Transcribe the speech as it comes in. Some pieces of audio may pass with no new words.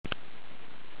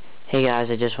Hey guys,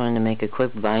 I just wanted to make a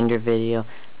quick binder video.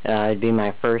 It'd be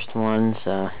my first one,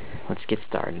 so let's get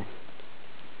started.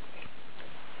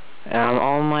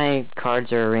 All my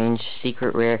cards are arranged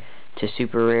secret rare to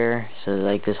super rare, so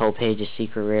like this whole page is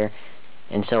secret rare,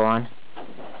 and so on.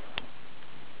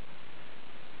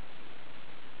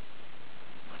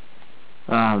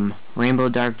 Rainbow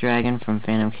Dark Dragon from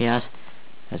Phantom Chaos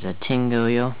has a Tin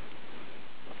Yugioh,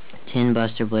 Tin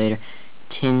Buster Blader,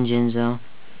 Tin Jinzo,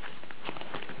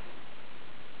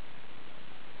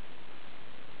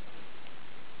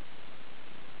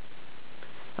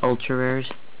 Ultra Rares,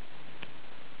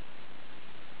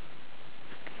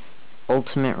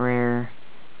 Ultimate Rare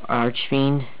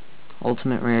Archfiend,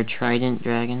 Ultimate Rare Trident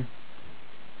Dragon,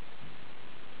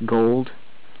 Gold,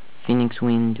 Phoenix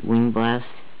Winged Wing Blast,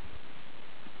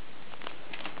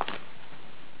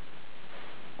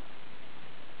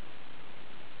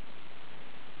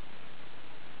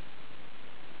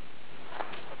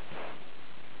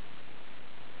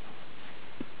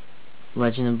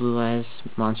 Legend of Blue Eyes,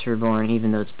 Monster Reborn,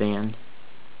 even though it's banned.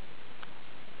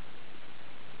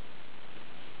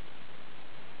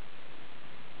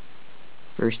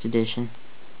 First edition.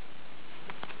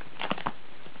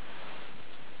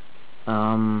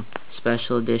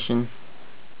 Special edition.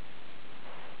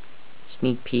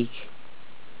 Sneak Peek.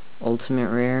 Ultimate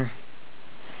Rare.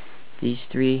 These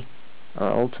three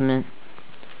are ultimate.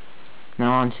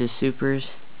 Now on to supers.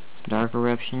 Dark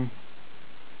Eruption.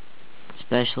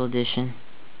 Special edition.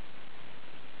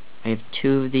 I have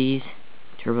two of these.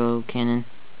 Turbo Cannon.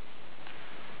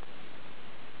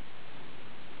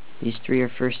 These three are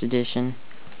first edition.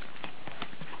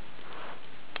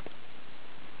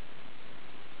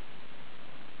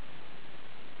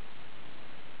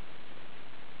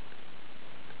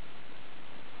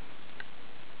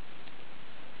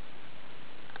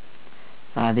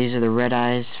 These are the Red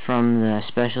Eyes from the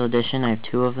special edition. I have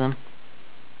two of them.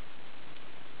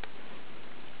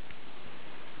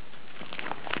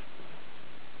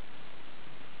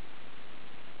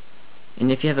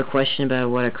 And if you have a question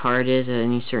about what a card is at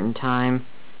any certain time,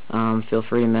 feel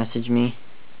free to message me.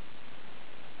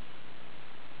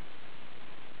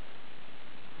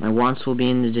 My wants will be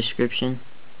in the description.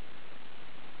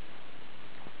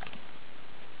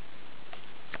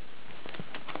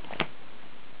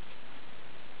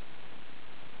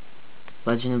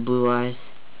 Legend of Blue Eyes.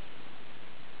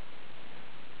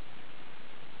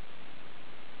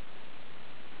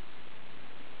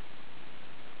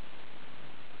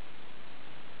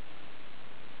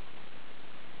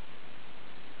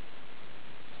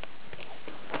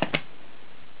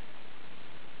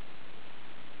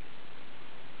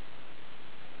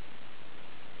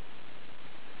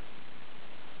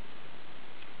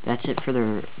 That's it for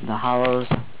the hollows.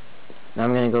 Now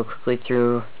I'm going to go quickly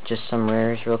through just some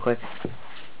rares real quick.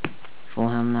 Full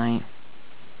Helm Knight.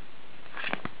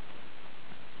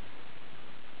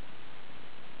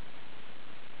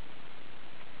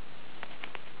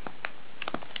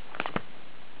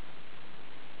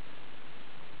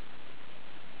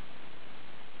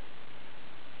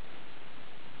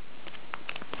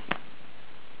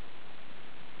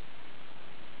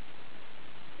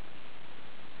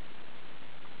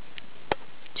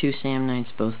 Two Sam Knights,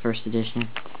 both first edition.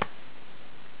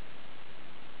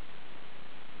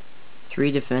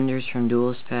 Three Defenders from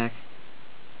Duelist Pack.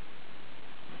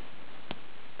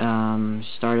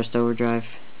 Stardust Overdrive.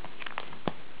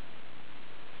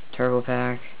 Turbo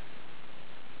Pack.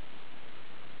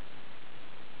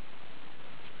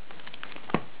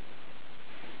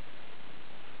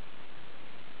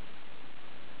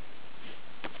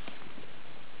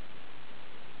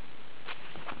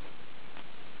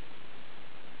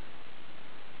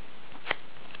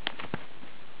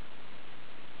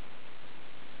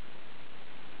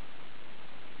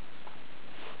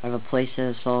 I have a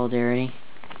playset of Solidarity.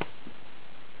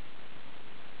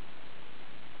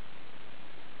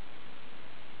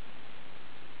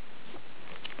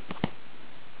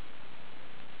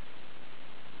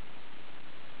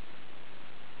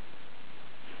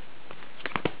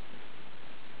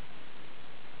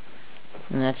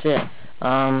 And that's it.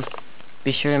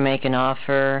 Be sure to make an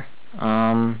offer.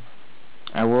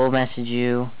 I will message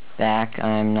you back.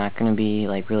 I'm not going to be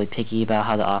like really picky about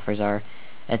how the offers are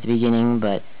at the beginning,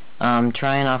 but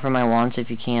try and offer my wants if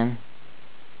you can.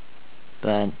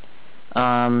 But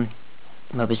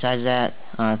besides that,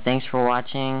 thanks for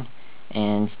watching,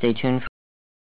 and stay tuned for